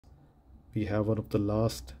we have one of the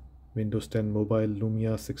last Windows 10 mobile,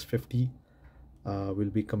 Lumia 650. We'll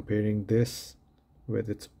be comparing this with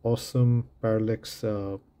its awesome parallax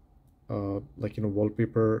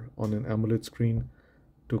wallpaper on an AMOLED screen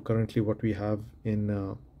to currently what we have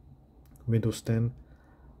in Windows 10.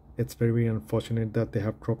 It's very unfortunate that they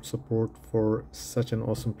have dropped support for such an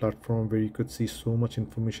awesome platform where you could see so much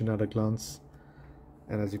information at a glance.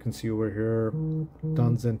 And as you can see over here,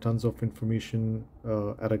 tons and tons of information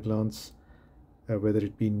at a glance, whether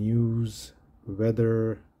it be news,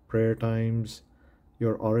 weather, prayer times,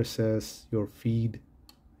 your RSS, your feed,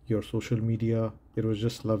 your social media. It was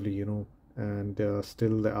just lovely, and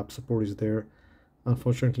still the app support is there.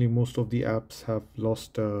 Unfortunately, most of the apps have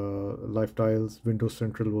lost lifestyles. Windows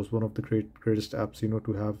Central was one of the greatest apps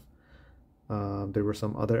to have. There were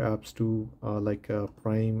some other apps too, like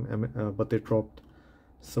Prime, but they dropped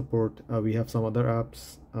support. We have some other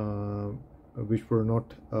apps which were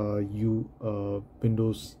not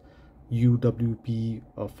Windows UWP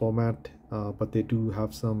format, but they do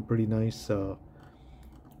have some pretty nice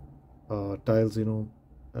tiles,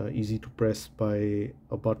 easy to press by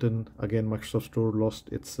a button. Again, Microsoft Store lost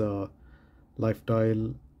its live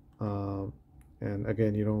tile, and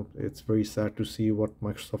again, it's very sad to see what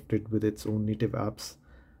Microsoft did with its own native apps.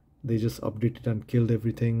 They just updated and killed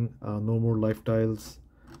everything. No more live tiles.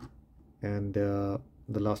 And the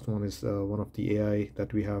last one is one of the AI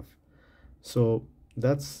that we have. So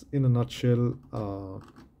that's in a nutshell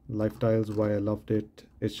live tiles, why I loved it.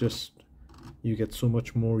 It's just you get so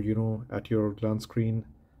much more at your glance screen,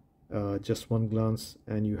 just one glance,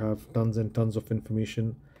 and you have tons and tons of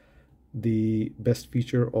information. The best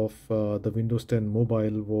feature of the Windows 10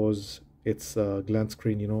 mobile was its glance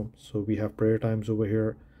screen. So we have prayer times over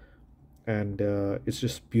here, and it's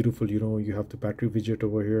just beautiful. You have the battery widget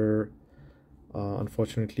over here.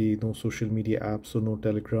 Unfortunately, no social media apps, so no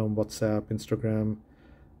Telegram, WhatsApp, Instagram,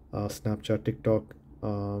 Snapchat, TikTok.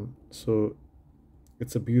 So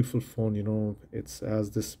it's a beautiful phone. It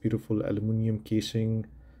has this beautiful aluminum casing,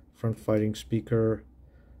 front firing speaker,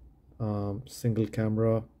 single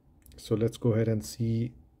camera. So let's go ahead and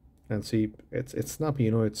see. It's snappy.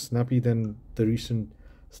 It's snappy than the recent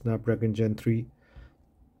Snapdragon Gen 3.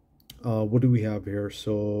 What do we have here?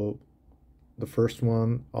 So the first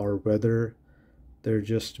one, our weather. They're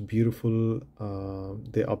just beautiful.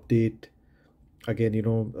 They update. Again,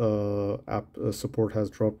 app support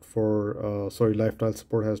has dropped for lifestyle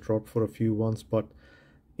support has dropped for a few ones, but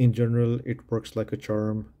in general it works like a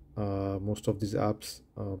charm. Most of these apps,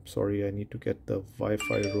 sorry, I need to get the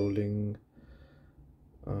Wi-Fi rolling.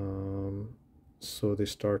 So they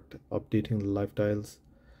start updating the lifestyles.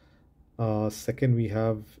 Second we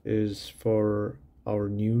have is for our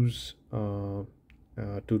news.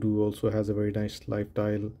 To do also has a very nice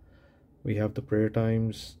lifestyle. We have the prayer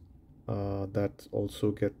times that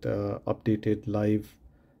also get updated live,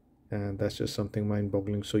 and that's just something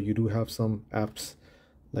mind-boggling. So you do have some apps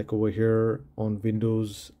like over here on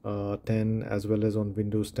Windows 10 as well as on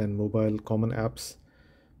Windows 10 mobile, common apps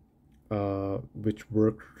which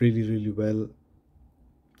work really well.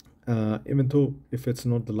 Even though if it's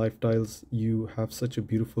not the lifestyles, you have such a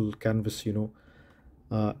beautiful canvas.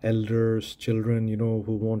 Elders, children, who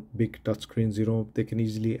want big touchscreens, they can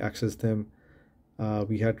easily access them.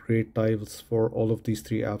 We had great tiles for all of these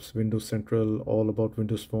three apps: Windows Central, All About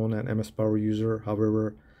Windows Phone, and MS Power User.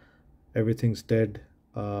 However, everything's dead.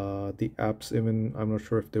 The apps, even I'm not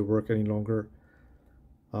sure if they work any longer.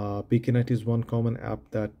 Beaconite is one common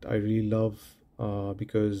app that I really love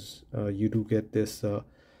because you do get this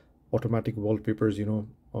automatic wallpapers,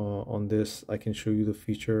 on this. I can show you the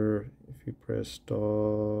feature if you press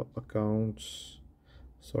accounts,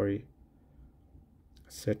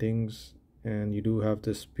 settings, and you do have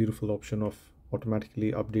this beautiful option of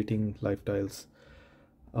automatically updating live tiles.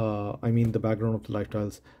 I mean the background of the live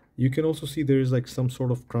tiles. You can also see there is like some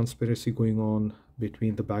sort of transparency going on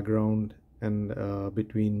between the background and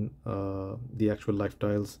between the actual live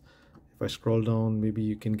tiles. If I scroll down, maybe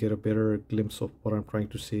you can get a better glimpse of what I'm trying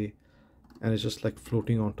to say, and it's just like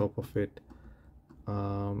floating on top of it.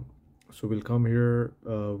 So we'll come here,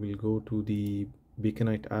 we'll go to the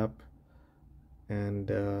Beaconite app,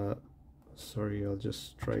 and sorry, I'll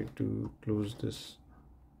just try to close this.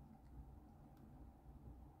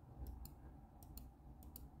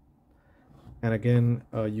 And again,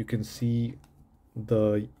 you can see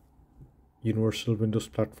the Universal Windows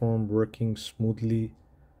platform working smoothly.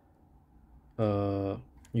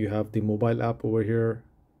 You have the mobile app over here,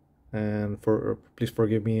 and please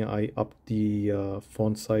forgive me, I upped the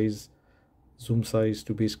font size, zoom size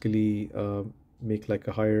to basically make like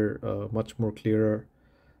a higher, much more clearer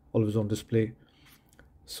always on display.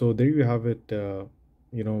 So there you have it,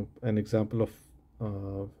 an example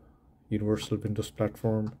of universal Windows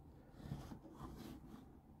platform.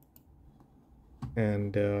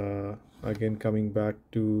 And again, coming back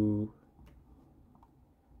to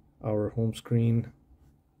our home screen,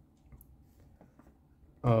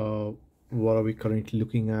 uh, what are we currently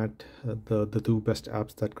looking at? The two best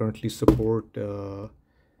apps that currently support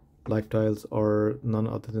Lifetiles are none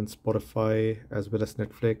other than Spotify as well as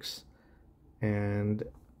Netflix, and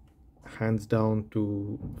hands down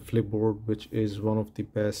to Flipboard, which is one of the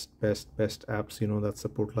best apps that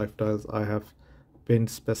support Lifetiles. I have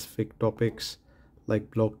pinned specific topics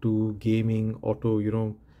like blog 2, gaming, auto,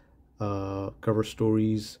 cover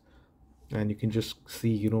stories, and you can just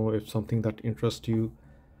see if something that interests you.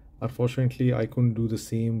 Unfortunately, I couldn't do the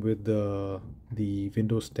same with the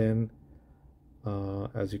Windows 10.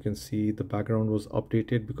 As you can see, the background was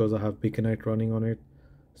updated because I have Baconite running on it.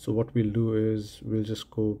 So what we'll do is we'll just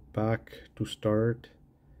go back to start,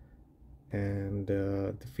 and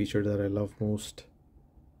the feature that I love most,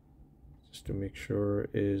 just to make sure,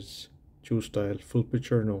 is choose tile, full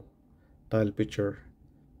picture, no, tile picture.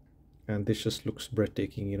 And this just looks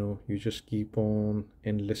breathtaking. You just keep on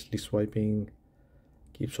endlessly swiping,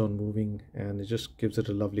 keeps on moving, and it just gives it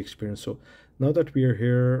a lovely experience. So now that we are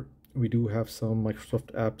here, we do have some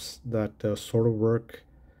Microsoft apps that sort of work.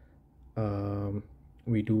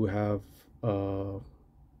 We do have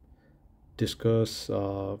Discuss.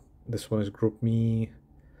 This one is GroupMe.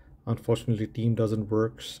 Unfortunately, Team doesn't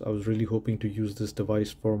work. I was really hoping to use this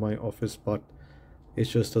device for my office, but it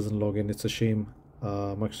just doesn't log in. It's a shame.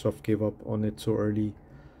 Microsoft gave up on it so early.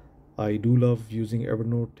 I do love using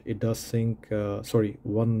Evernote. It does sync,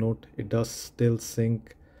 OneNote. It does still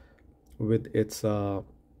sync with its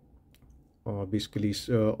basically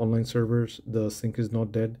online servers. The sync is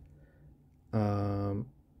not dead. And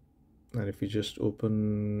if you just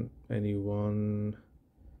open any one,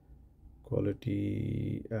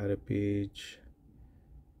 quality, add a page,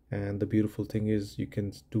 and the beautiful thing is you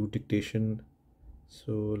can do dictation.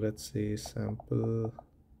 So let's say sample.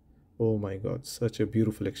 Oh my god, such a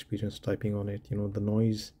beautiful experience typing on it. The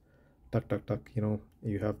noise, tuck tuck tuck.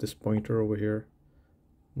 You have this pointer over here,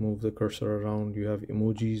 move the cursor around, you have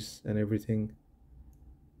emojis and everything.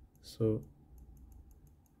 So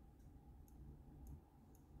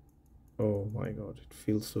oh my god, it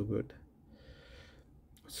feels so good.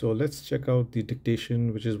 So let's check out the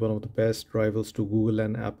dictation, which is one of the best rivals to Google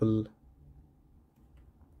and Apple.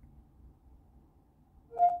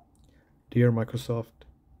 Dear Microsoft,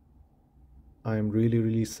 I am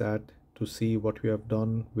really sad to see what you have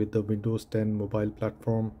done with the Windows 10 mobile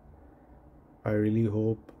platform. I really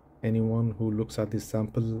hope anyone who looks at this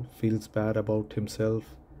sample feels bad about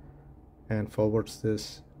himself and forwards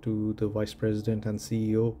this to the Vice President and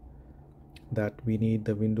CEO, that we need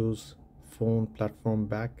the Windows Phone platform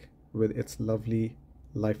back with its lovely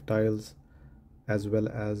life tiles as well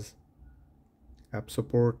as app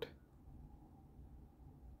support.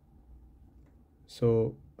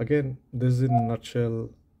 So again, this is in a nutshell,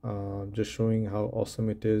 just showing how awesome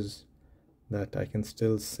it is that I can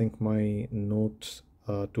still sync my notes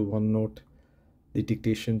to OneNote. The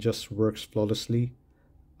dictation just works flawlessly.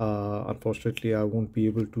 Unfortunately, I won't be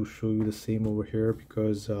able to show you the same over here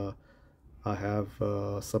because I have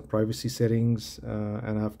some privacy settings,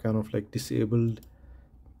 and I've kind of like disabled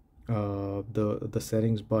the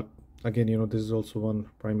settings. But again, this is also one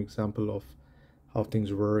prime example of how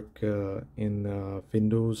things work in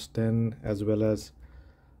Windows 10, as well as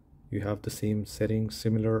you have the same settings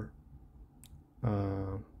similar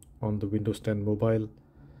on the Windows 10 mobile.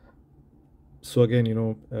 So again,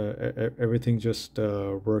 everything just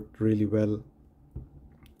worked really well.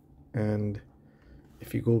 And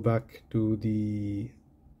if you go back to the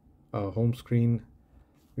home screen,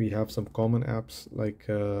 we have some common apps like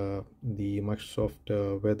the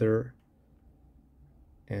Microsoft Weather,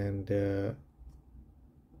 and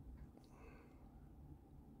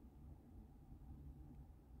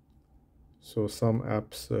so some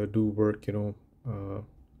apps do work.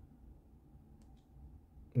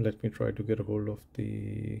 Let me try to get a hold of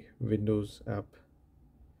the Windows app.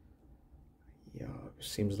 Yeah, it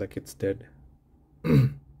seems like it's dead.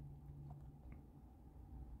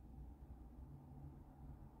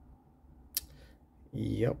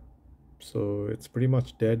 Yep, so it's pretty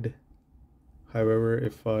much dead. However,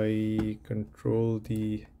 if I control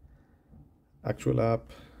the actual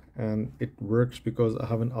app, and it works because I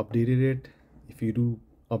haven't updated it. If you do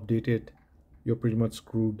update it, you're pretty much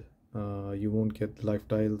screwed. You won't get the live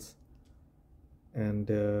tiles, and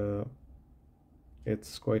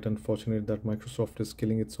it's quite unfortunate that Microsoft is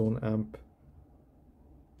killing its own amp.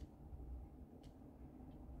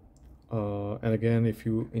 And again, if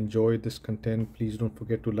you enjoyed this content, please don't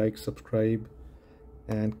forget to like, subscribe,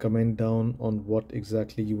 and comment down on what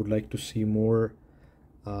exactly you would like to see more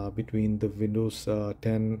between the Windows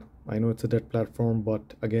 10. I know it's a dead platform, but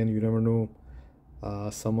again, you never know.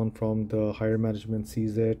 Someone from the higher management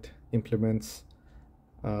sees it, implements,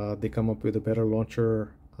 they come up with a better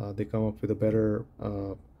launcher, they come up with a better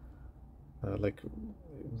like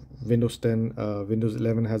Windows 10, Windows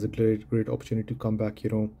 11 has a great opportunity to come back,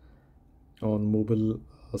 on mobile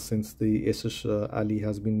since the Asus Ali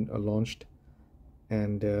has been launched.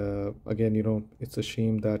 And again, it's a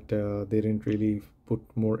shame that they didn't really put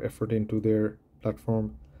more effort into their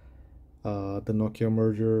platform. The Nokia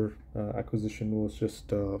merger acquisition was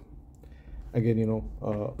just again,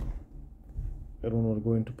 I don't want to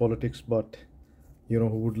go into politics, but who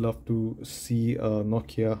would love to see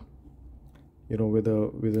Nokia, with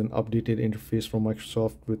an updated interface from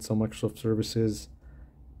Microsoft with some Microsoft services,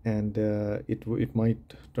 and it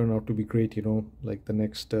might turn out to be great, like the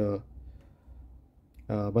next.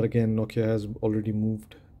 But again, Nokia has already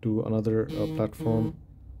moved to another platform,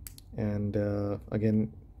 and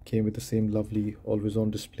again came with the same lovely always on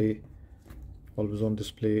display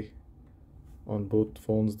on both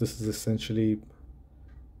phones. This is essentially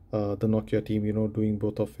the Nokia team, doing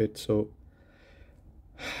both of it. So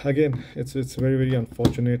again, it's very, very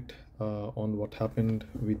unfortunate on what happened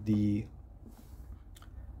with the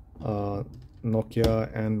Nokia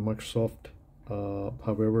and Microsoft.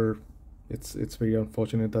 However, it's very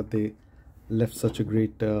unfortunate that they left such a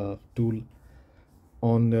great tool.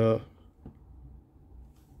 On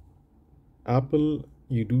Apple,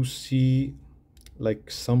 you do see like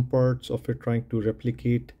some parts of it trying to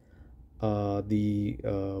replicate the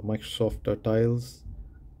Microsoft tiles,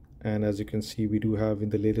 and as you can see, we do have in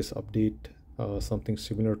the latest update something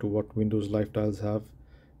similar to what Windows Live Tiles have.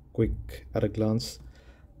 Quick at a glance,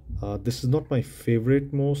 this is not my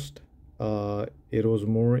favorite most. It was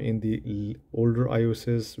more in the older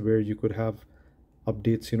iOS's where you could have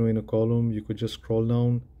updates, in a column. You could just scroll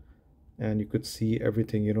down and you could see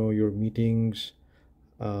everything, your meetings,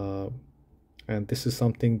 and this is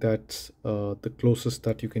something that's the closest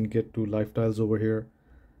that you can get to Live Tiles over here.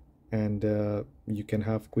 And you can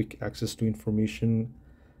have quick access to information.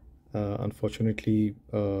 Unfortunately,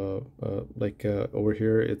 like over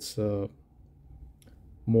here, it's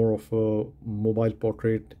more of a mobile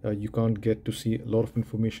portrait. You can't get to see a lot of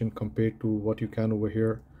information compared to what you can over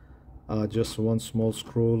here. Just one small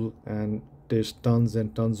scroll and there's tons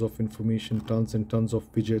and tons of information, tons and tons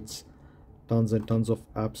of widgets, tons and tons of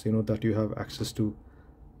apps, that you have access to.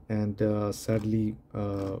 And sadly,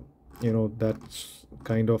 that's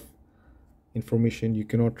kind of information you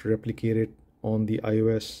cannot replicate it on the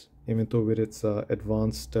iOS, even though with its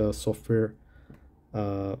advanced software.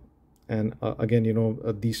 And again,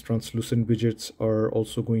 these translucent widgets are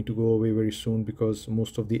also going to go away very soon, because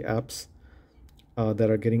most of the apps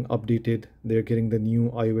that are getting updated, they're getting the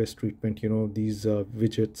new iOS treatment, these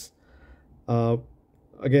widgets.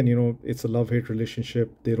 Again, it's a love-hate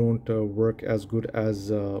relationship. They don't work as good as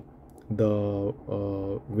the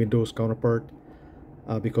Windows counterpart,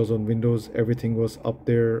 because on Windows everything was up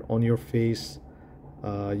there on your face.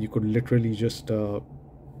 You could literally just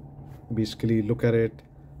basically look at it.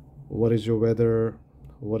 What is your weather?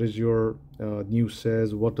 What is your news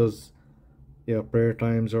says? What does prayer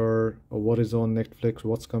times are? What is on Netflix?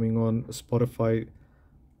 What's coming on Spotify?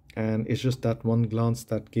 And it's just that one glance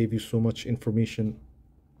that gave you so much information.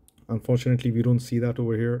 Unfortunately, we don't see that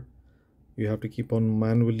over here. You have to keep on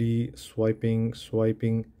manually swiping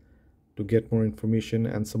to get more information,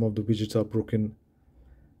 and some of the widgets are broken.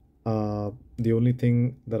 The only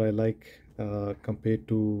thing that I like compared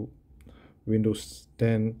to Windows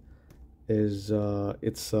 10 is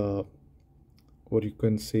it's what you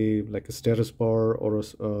can say, like a status bar or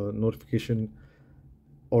a notification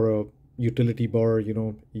or a utility bar.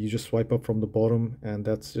 You just swipe up from the bottom, and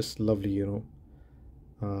that's just lovely.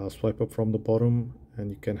 Swipe up from the bottom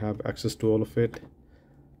and you can have access to all of it.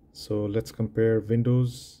 So let's compare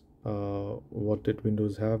Windows. What did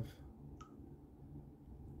Windows have?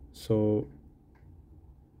 So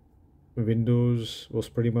Windows was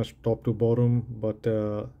pretty much top to bottom, but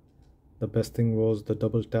the best thing was the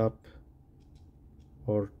double tap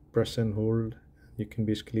or press and hold. You can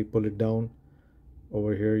basically pull it down.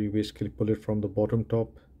 Over here you basically pull it from the bottom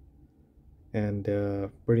top, and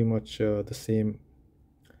pretty much the same.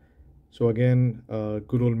 So again,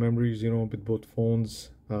 good old memories, with both phones.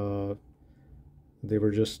 They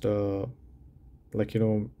were just like,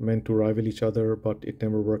 meant to rival each other, but it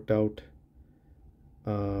never worked out.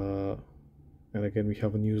 And again, we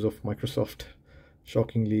have a news of Microsoft.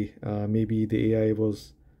 Shockingly, maybe the AI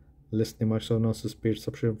was listening. Microsoft announces paid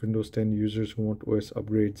subscription of Windows 10 users who want OS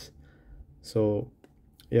upgrades. So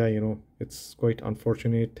yeah, it's quite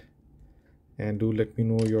unfortunate. And do let me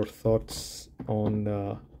know your thoughts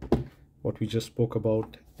on what we just spoke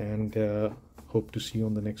about, and hope to see you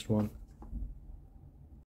on the next one.